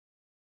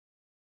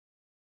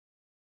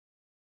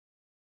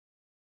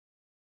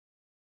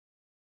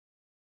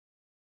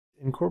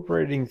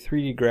Incorporating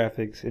 3D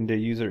graphics into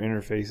user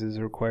interfaces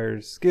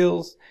requires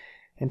skills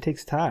and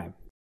takes time.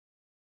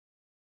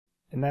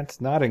 And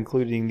that's not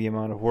including the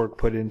amount of work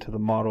put into the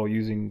model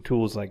using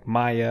tools like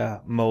Maya,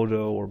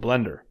 Modo, or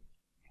Blender.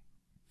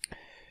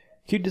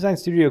 Qt Design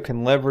Studio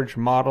can leverage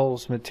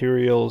models,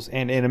 materials,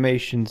 and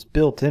animations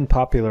built in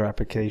popular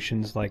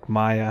applications like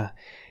Maya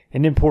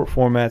and import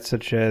formats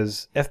such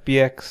as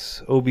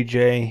FBX,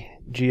 OBJ,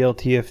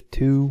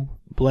 GLTF2,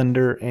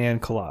 Blender,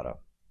 and Collada.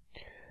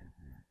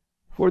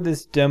 For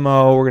this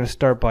demo, we're going to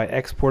start by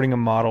exporting a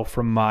model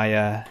from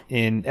Maya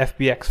in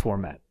FBX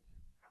format.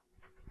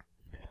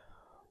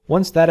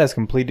 Once that is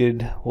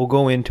completed, we'll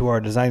go into our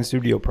Design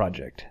Studio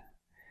project.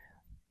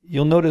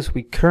 You'll notice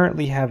we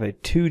currently have a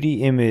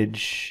 2D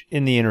image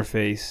in the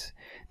interface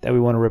that we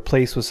want to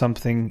replace with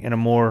something in a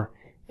more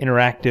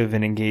interactive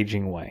and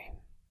engaging way.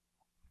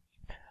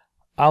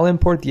 I'll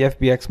import the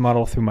FBX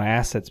model through my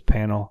Assets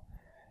panel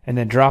and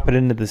then drop it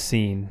into the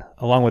scene,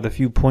 along with a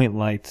few point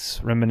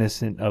lights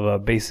reminiscent of a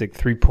basic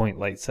 3-point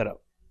light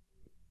setup.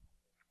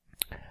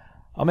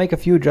 I'll make a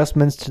few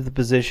adjustments to the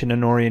position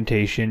and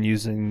orientation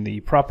using the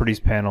Properties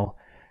panel,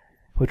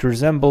 which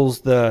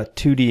resembles the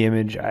 2D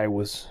image I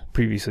was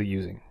previously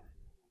using.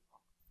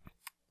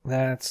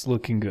 That's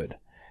looking good.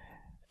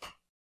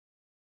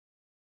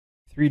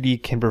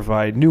 3D can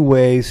provide new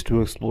ways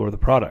to explore the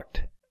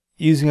product.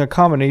 Using a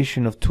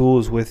combination of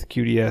tools with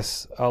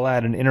QDS, I'll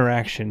add an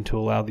interaction to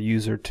allow the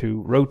user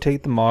to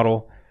rotate the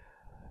model,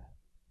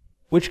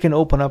 which can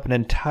open up an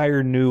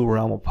entire new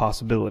realm of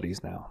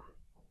possibilities now.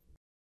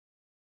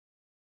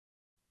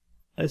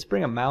 Let's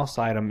bring a mouse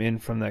item in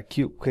from the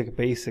Qt Quick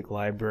Basic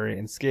library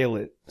and scale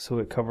it so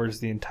it covers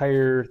the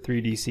entire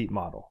 3D seat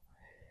model.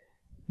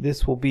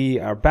 This will be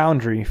our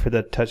boundary for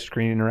the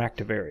touchscreen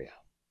interactive area.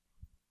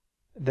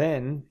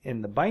 Then,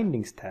 in the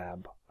Bindings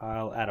tab,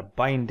 I'll add a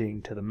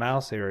binding to the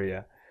mouse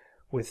area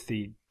with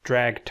the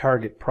drag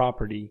target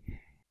property.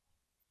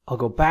 I'll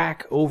go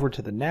back over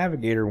to the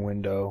navigator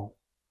window,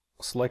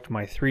 select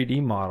my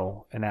 3D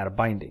model, and add a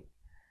binding.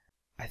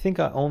 I think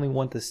I only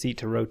want the seat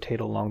to rotate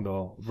along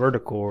the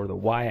vertical or the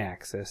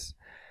y-axis,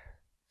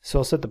 so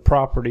I'll set the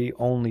property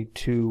only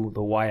to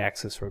the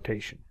y-axis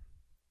rotation.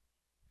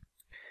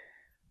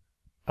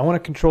 I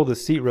want to control the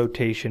seat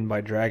rotation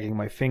by dragging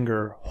my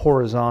finger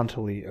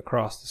horizontally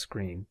across the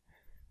screen.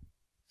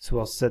 So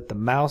I'll set the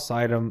mouse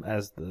item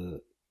as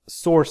the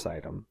source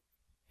item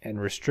and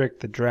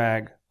restrict the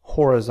drag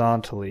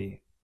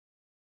horizontally.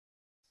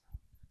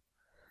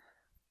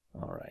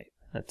 Alright,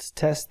 let's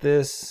test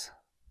this.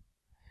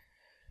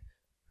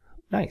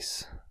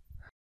 Nice.